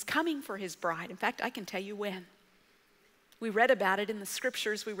 And he's coming for his bride. In fact, I can tell you when. We read about it in the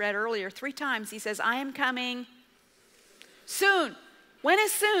scriptures we read earlier. 3 times he says, I am coming soon. When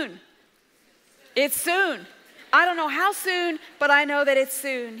is soon? It's soon. I don't know how soon, but I know that it's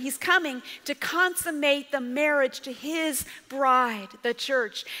soon. He's coming to consummate the marriage to his bride, the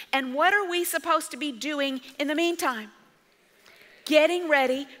church. And what are we supposed to be doing in the meantime? Getting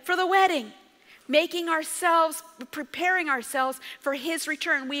ready for the wedding. Preparing ourselves for his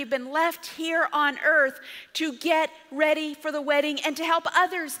return. We've been left here on earth to get ready for the wedding and to help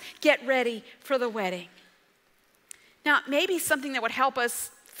others get ready for the wedding. Now, maybe something that would help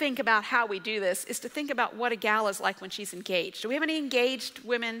us think about how we do this is to think about what a gal is like when she's engaged. Do we have any engaged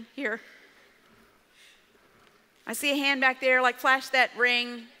women here? I see a hand back there, like flash that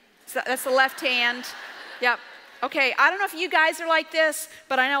ring. That's the left hand. Yep. Okay, I don't know if you guys are like this,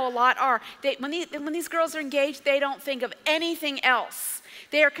 but I know a lot are. When these girls are engaged, they don't think of anything else.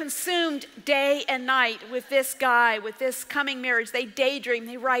 They are consumed day and night with this guy, with this coming marriage. They daydream.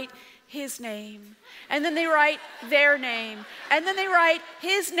 They write his name, and then they write their name, and then they write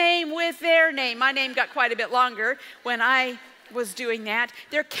his name with their name. My name got quite a bit longer when I was doing that.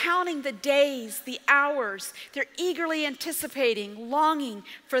 They're counting the days, the hours. They're eagerly anticipating, longing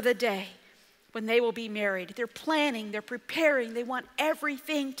for the day when they will be married. They're planning, they're preparing, they want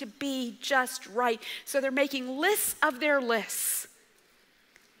everything to be just right. So they're making lists of their lists.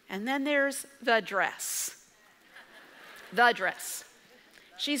 And then there's the dress. The dress.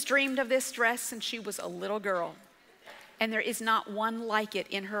 She's dreamed of this dress since she was a little girl. And there is not one like it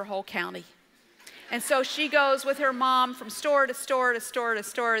in her whole county. And so she goes with her mom from store to store to store to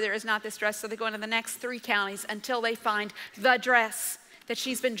store. There is not this dress. So they go into the next 3 counties until they find the dress that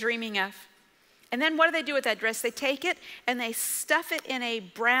she's been dreaming of. And then what do they do with that dress? They take it and they stuff it in a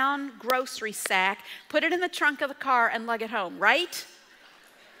brown grocery sack, put it in the trunk of the car and lug it home, right?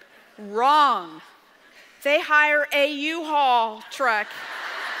 Wrong. They hire a U-Haul truck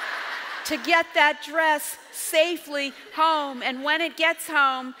to get that dress safely home. And when it gets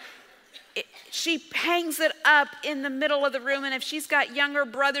home, she hangs it up in the middle of the room. And if she's got younger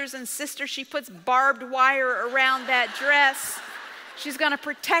brothers and sisters, she puts barbed wire around that dress. She's going to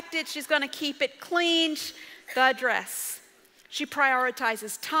protect it. She's going to keep it clean. The dress. She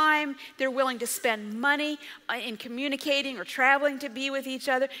prioritizes time. They're willing to spend money in communicating or traveling to be with each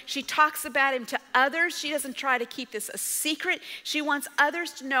other. She talks about him to others. She doesn't try to keep this a secret. She wants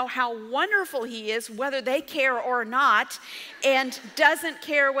others to know how wonderful he is, whether they care or not, and doesn't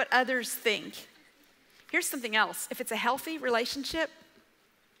care what others think. Here's something else. If it's a healthy relationship,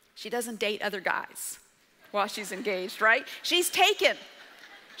 she doesn't date other guys while she's engaged, right? She's taken.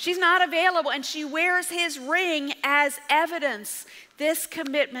 She's not available, and she wears his ring as evidence. This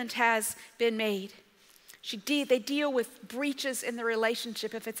commitment has been made. They deal with breaches in the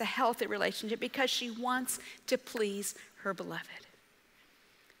relationship if it's a healthy relationship because she wants to please her beloved.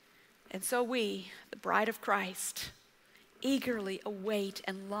 And so we, the bride of Christ, eagerly await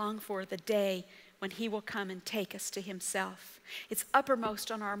and long for the day when he will come and take us to himself. It's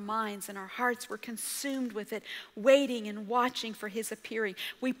uppermost on our minds and our hearts. We're consumed with it, waiting and watching for his appearing.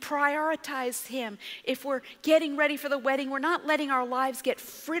 We prioritize him. If we're getting ready for the wedding, we're not letting our lives get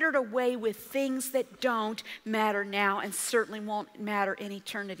frittered away with things that don't matter now and certainly won't matter in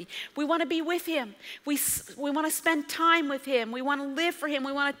eternity. We want to be with him. We want to spend time with him. We want to live for him.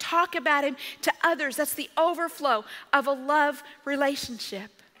 We want to talk about him to others. That's the overflow of a love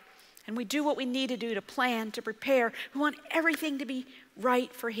relationship. And we do what we need to do to plan, to prepare. We want everything to be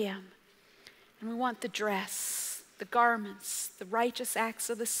right for him. And we want the dress, the garments, the righteous acts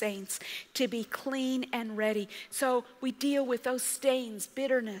of the saints to be clean and ready. So we deal with those stains: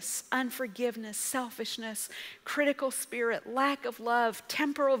 bitterness, unforgiveness, selfishness, critical spirit, lack of love,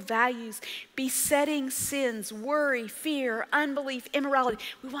 temporal values, besetting sins, worry, fear, unbelief, immorality.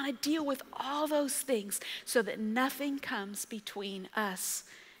 We want to deal with all those things so that nothing comes between us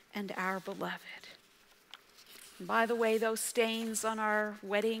and our beloved. And by the way, those stains on our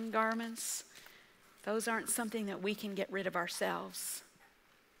wedding garments, those aren't something that we can get rid of ourselves.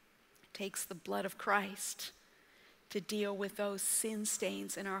 It takes the blood of Christ to deal with those sin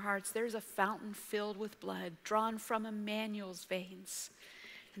stains in our hearts. There's a fountain filled with blood drawn from Emmanuel's veins.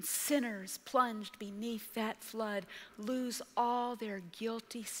 And sinners plunged beneath that flood lose all their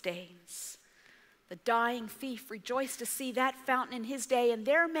guilty stains. The dying thief rejoiced to see that fountain in his day, and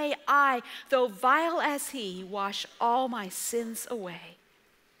there may I, though vile as he, wash all my sins away.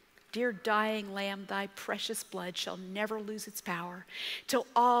 Dear dying Lamb, thy precious blood shall never lose its power, till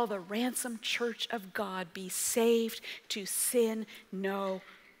all the ransomed church of God be saved to sin no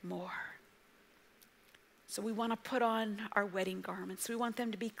more. So we want to put on our wedding garments. We want them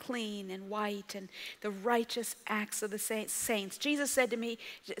to be clean and white and the righteous acts of the saints. Jesus said to me,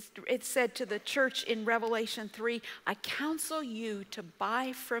 it said to the church in Revelation 3, I counsel you to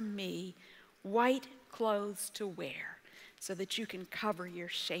buy from me white clothes to wear so that you can cover your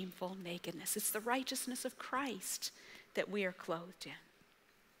shameful nakedness. It's the righteousness of Christ that we are clothed in.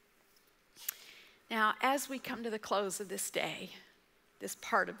 Now, as we come to the close of this day, this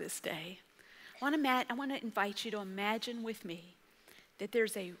part of this day, I want to invite you to imagine with me that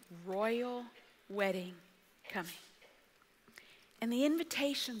there's a royal wedding coming. And the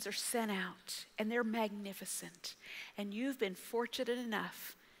invitations are sent out, and they're magnificent. And you've been fortunate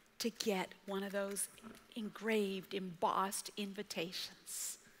enough to get one of those engraved, embossed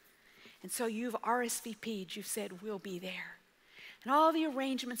invitations. And so you've RSVP'd, you've said, we'll be there. And all the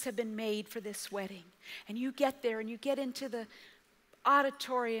arrangements have been made for this wedding. And you get there, and you get into the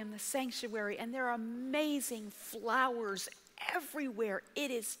auditorium, the sanctuary, and there are amazing flowers everywhere.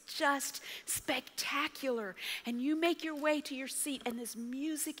 It is just spectacular. And you make your way to your seat, and this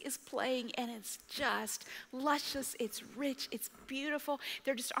music is playing, and it's just luscious, it's rich, it's beautiful.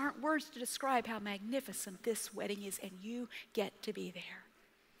 There just aren't words to describe how magnificent this wedding is, and you get to be there.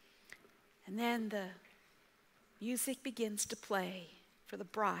 And then the music begins to play for the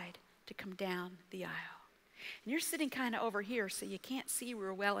bride to come down the aisle. And you're sitting kind of over here, so you can't see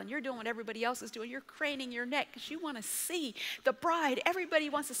real well, and you're doing what everybody else is doing. You're craning your neck because you want to see the bride. Everybody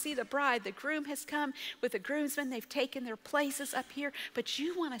wants to see the bride. The groom has come with the groomsmen. They've taken their places up here, but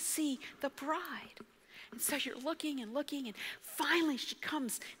you want to see the bride. And so you're looking, and finally she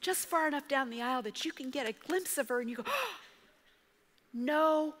comes just far enough down the aisle that you can get a glimpse of her, and you go, oh,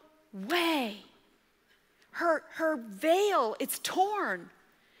 no way. Her veil, it's torn.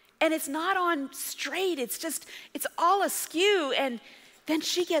 And it's not on straight, it's all askew. And then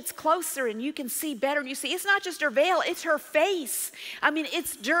she gets closer and you can see better. And you see, it's not just her veil, it's her face. I mean,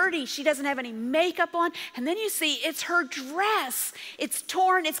 it's dirty. She doesn't have any makeup on. And then you see, it's her dress. It's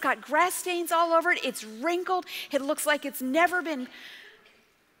torn, it's got grass stains all over it. It's wrinkled. It looks like it's never been.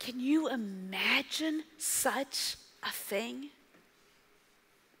 Can you imagine such a thing?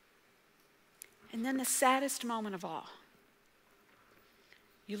 And then the saddest moment of all.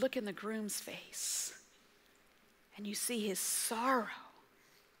 You look in the groom's face and you see his sorrow,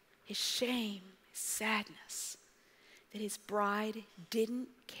 his shame, his sadness, that his bride didn't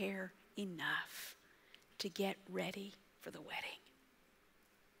care enough to get ready for the wedding.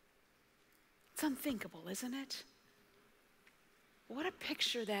 It's unthinkable, isn't it? What a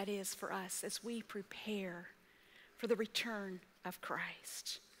picture that is for us as we prepare for the return of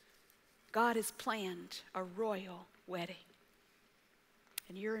Christ. God has planned a royal wedding.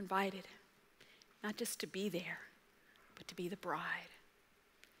 And you're invited, not just to be there, but to be the bride.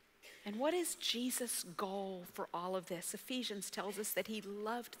 And what is Jesus' goal for all of this? Ephesians tells us that he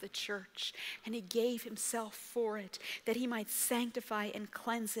loved the church and he gave himself for it, that he might sanctify and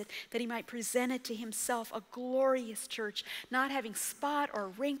cleanse it, that he might present it to himself a glorious church, not having spot or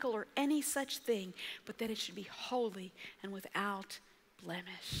wrinkle or any such thing, but that it should be holy and without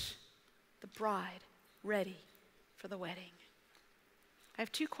blemish. The bride ready for the wedding. I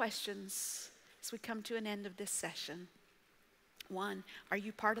have two questions as we come to an end of this session. One, are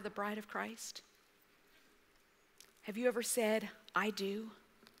you part of the bride of Christ? Have you ever said, I do,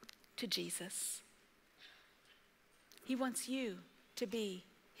 to Jesus? He wants you to be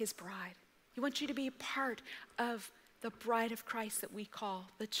his bride. He wants you to be a part of the bride of Christ that we call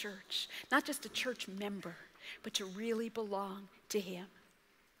the church. Not just a church member, but to really belong to him.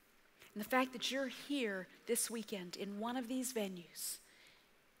 And the fact that you're here this weekend in one of these venues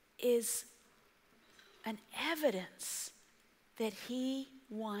is an evidence that he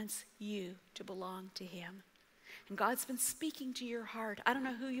wants you to belong to him. And God's been speaking to your heart. I don't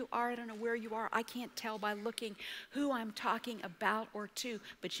know who you are. I don't know where you are. I can't tell by looking who I'm talking about or to,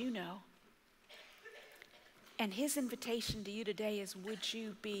 but you know. And his invitation to you today is, would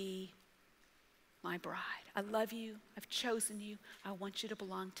you be my bride? I love you. I've chosen you. I want you to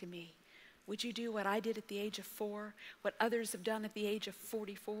belong to me. Would you do what I did at the age of 4, what others have done at the age of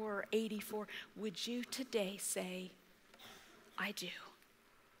 44 or 84? Would you today say, I do.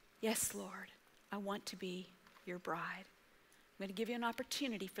 Yes, Lord, I want to be your bride. I'm going to give you an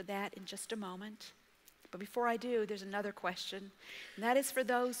opportunity for that in just a moment. But before I do, there's another question. And that is for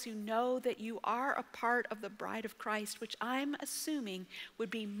those who know that you are a part of the bride of Christ, which I'm assuming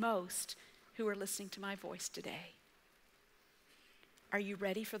would be most who are listening to my voice today. Are you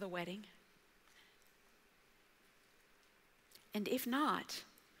ready for the wedding? And if not,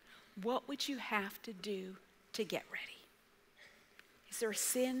 what would you have to do to get ready? Is there a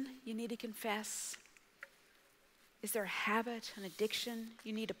sin you need to confess? Is there a habit, an addiction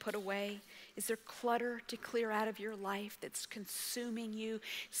you need to put away? Is there clutter to clear out of your life that's consuming you,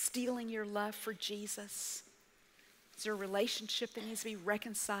 stealing your love for Jesus? Is there a relationship that needs to be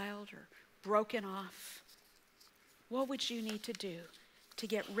reconciled or broken off? What would you need to do to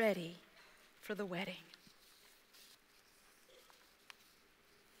get ready for the wedding?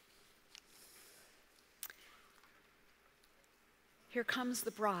 Here comes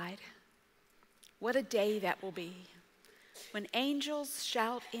the bride. What a day that will be when angels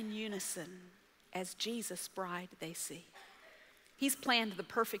shout in unison as Jesus' bride they see. He's planned the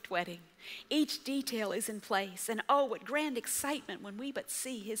perfect wedding. Each detail is in place. And oh, what grand excitement when we but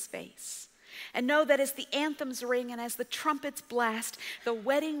see his face. And know that as the anthems ring and as the trumpets blast, the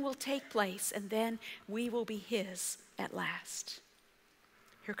wedding will take place and then we will be his at last.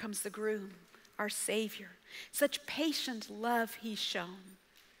 Here comes the groom, our Savior. Such patient love he's shown.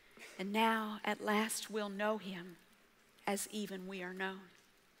 And now at last we'll know him as even we are known.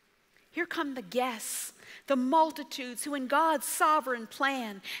 Here come the guests, the multitudes who in God's sovereign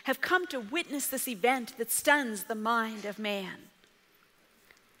plan have come to witness this event that stuns the mind of man.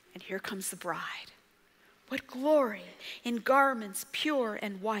 And here comes the bride. What glory in garments pure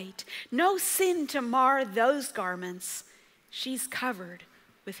and white. No sin to mar those garments. She's covered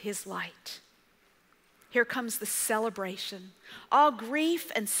with his light. Here comes the celebration. All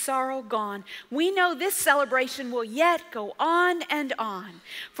grief and sorrow gone. We know this celebration will yet go on and on.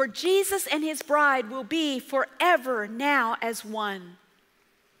 For Jesus and his bride will be forever now as one.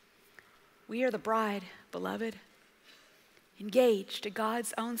 We are the bride, beloved, engaged to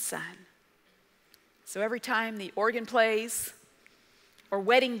God's own Son. So every time the organ plays or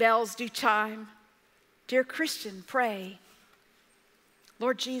wedding bells do chime, dear Christian, pray,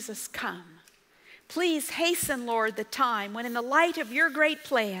 Lord Jesus, come. Please hasten, Lord, the time when in the light of your great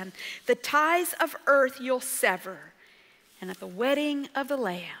plan, the ties of earth you'll sever, and at the wedding of the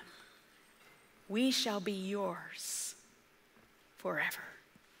Lamb, we shall be yours forever.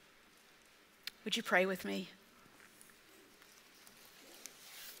 Would you pray with me?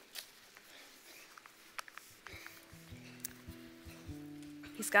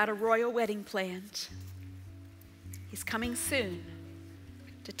 He's got a royal wedding planned. He's coming soon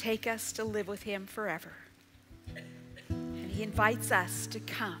to take us to live with him forever. And he invites us to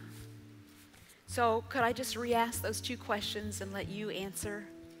come. So could I just re-ask those two questions and let you answer?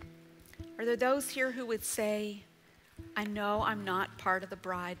 Are there those here who would say, I know I'm not part of the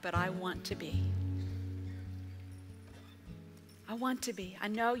bride, but I want to be? I want to be. I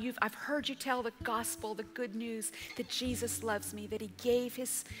know I've heard you tell the gospel, the good news that Jesus loves me, that he gave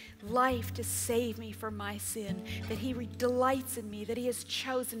his life to save me from my sin, that he delights in me, that he has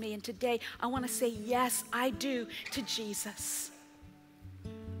chosen me. And today I want to say, yes, I do to Jesus.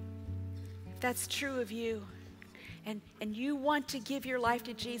 that's true of you, and you want to give your life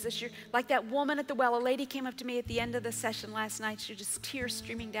to Jesus, you're like that woman at the well. A lady came up to me at the end of the session last night. She just tears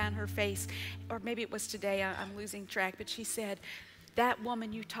streaming down her face, or maybe it was today. I'm losing track, but she said, that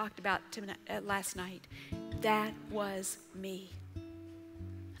woman you talked about last night, that was me.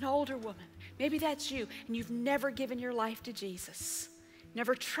 An older woman. Maybe that's you, and you've never given your life to Jesus.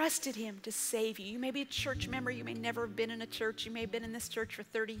 Never trusted him to save you. You may be a church member. You may never have been in a church. You may have been in this church for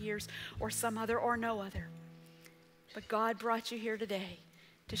 30 years or some other or no other. But God brought you here today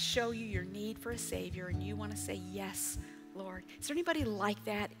to show you your need for a Savior, and you want to say, yes, Lord. Is there anybody like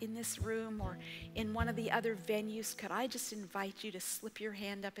that in this room or in one of the other venues? Could I just invite you to slip your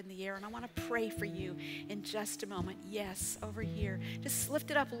hand up in the air, and I want to pray for you in just a moment. Yes, over here. Just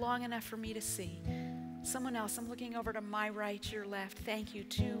lift it up long enough for me to see. Someone else, I'm looking over to my right, your left. Thank you.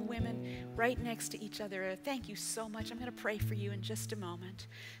 2 women right next to each other. Thank you so much. I'm going to pray for you in just a moment.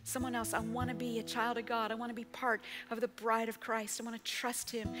 Someone else, I want to be a child of God. I want to be part of the bride of Christ. I want to trust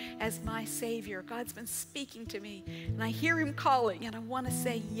him as my Savior. God's been speaking to me, and I hear him calling, and I want to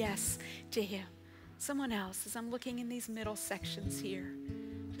say yes to him. Someone else, as I'm looking in these middle sections here,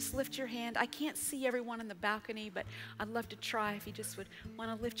 just lift your hand. I can't see everyone in the balcony, but I'd love to try if you just would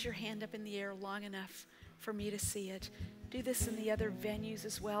want to lift your hand up in the air long enough for me to see it. Do this in the other venues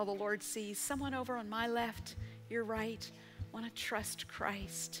as well. The Lord sees. Someone over on my left, your right, want to trust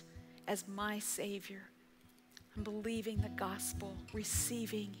Christ as my Savior. I'm believing the gospel,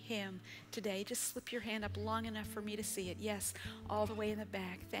 receiving him today. Just slip your hand up long enough for me to see it. Yes, all the way in the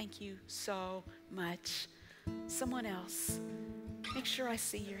back. Thank you so much. Someone else, make sure I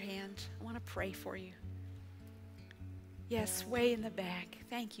see your hand. I want to pray for you. Yes, way in the back.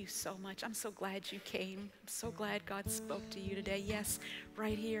 Thank you so much. I'm so glad you came. I'm so glad God spoke to you today. Yes,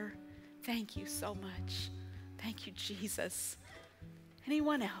 right here. Thank you so much. Thank you, Jesus.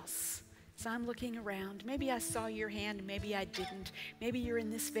 Anyone else? So I'm looking around. Maybe I saw your hand, maybe I didn't. Maybe you're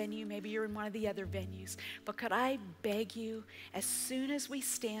in this venue, maybe you're in one of the other venues. But could I beg you, as soon as we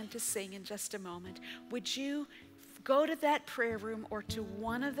stand to sing in just a moment, would you go to that prayer room or to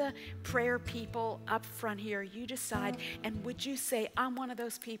one of the prayer people up front here, you decide, and would you say, I'm one of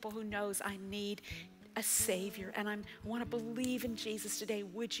those people who knows I need a Savior, and I want to believe in Jesus today.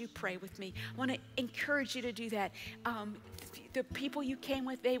 Would you pray with me? I want to encourage you to do that. The people you came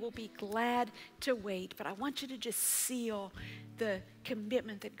with, they will be glad to wait, but I want you to just seal the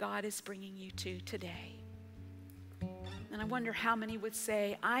commitment that God is bringing you to today. And I wonder how many would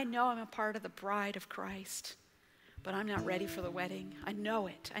say, I know I'm a part of the bride of Christ, but I'm not ready for the wedding. I know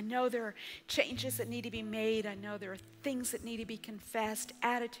it. I know there are changes that need to be made. I know there are things that need to be confessed,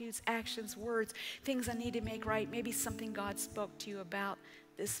 attitudes, actions, words, things I need to make right. Maybe something God spoke to you about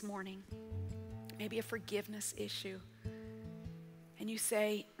this morning. Maybe a forgiveness issue. And you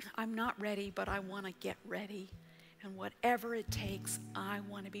say, I'm not ready, but I want to get ready. And whatever it takes, I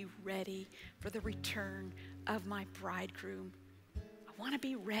want to be ready for the return of my bridegroom. I want to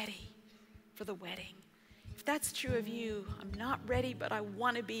be ready for the wedding. If that's true of you, I'm not ready, but I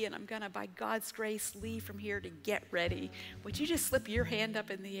want to be, and I'm going to, by God's grace, leave from here to get ready. Would you just slip your hand up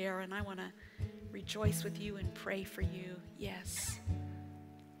in the air, and I want to rejoice with you and pray for you. Yes.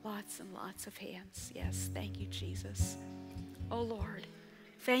 Lots and lots of hands. Yes. Thank you, Jesus. Oh, Lord,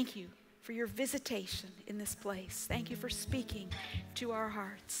 thank you for your visitation in this place. Thank you for speaking to our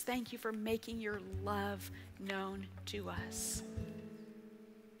hearts. Thank you for making your love known to us.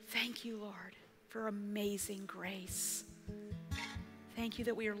 Thank you, Lord, for amazing grace. Thank you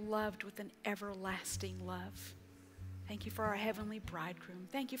that we are loved with an everlasting love. Thank you for our heavenly bridegroom.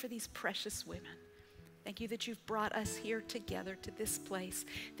 Thank you for these precious women. Thank you that you've brought us here together to this place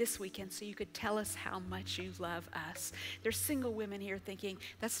this weekend so you could tell us how much you love us. There's single women here thinking,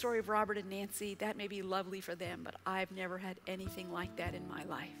 that story of Robert and Nancy, that may be lovely for them, but I've never had anything like that in my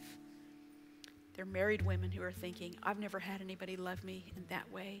life. There are married women who are thinking, I've never had anybody love me in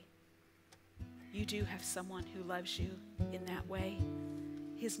that way. You do have someone who loves you in that way.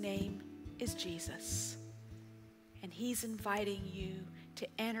 His name is Jesus. And he's inviting you to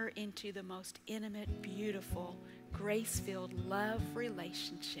enter into the most intimate, beautiful, grace-filled love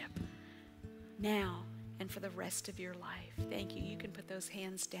relationship now and for the rest of your life. Thank you. You can put those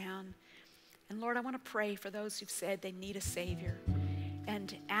hands down. And Lord, I want to pray for those who've said they need a Savior,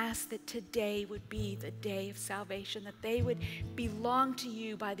 and ask that today would be the day of salvation, that they would belong to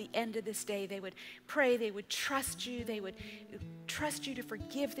you by the end of this day. They would pray, they would trust you, they would trust you to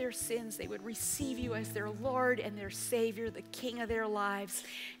forgive their sins, they would receive you as their Lord and their Savior, the King of their lives,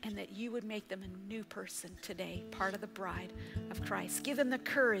 and that you would make them a new person today, part of the bride of Christ. Give them the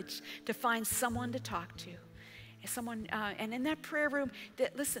courage to find someone to talk to, someone, and in that prayer room,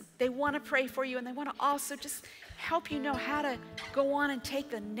 that listen, they want to pray for you, and they want to also just help you know how to go on and take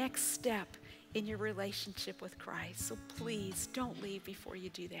the next step in your relationship with Christ. So please don't leave before you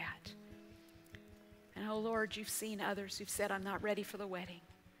do that. And oh Lord, you've seen others who've said, I'm not ready for the wedding,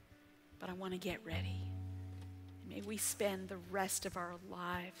 but I want to get ready. And may we spend the rest of our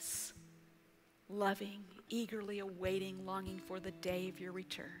lives loving, eagerly awaiting, longing for the day of your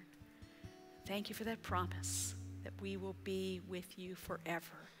return. Thank you for that promise that we will be with you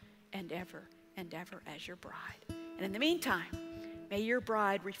forever and ever and ever as your bride. And in the meantime, may your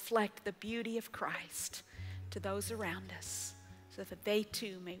bride reflect the beauty of Christ to those around us so that they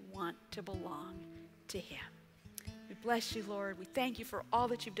too may want to belong to him. We bless you, Lord. We thank you for all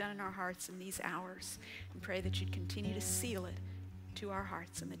that you've done in our hearts in these hours, and pray that you'd continue to seal it to our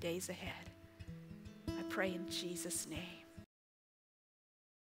hearts in the days ahead. I pray in Jesus' name.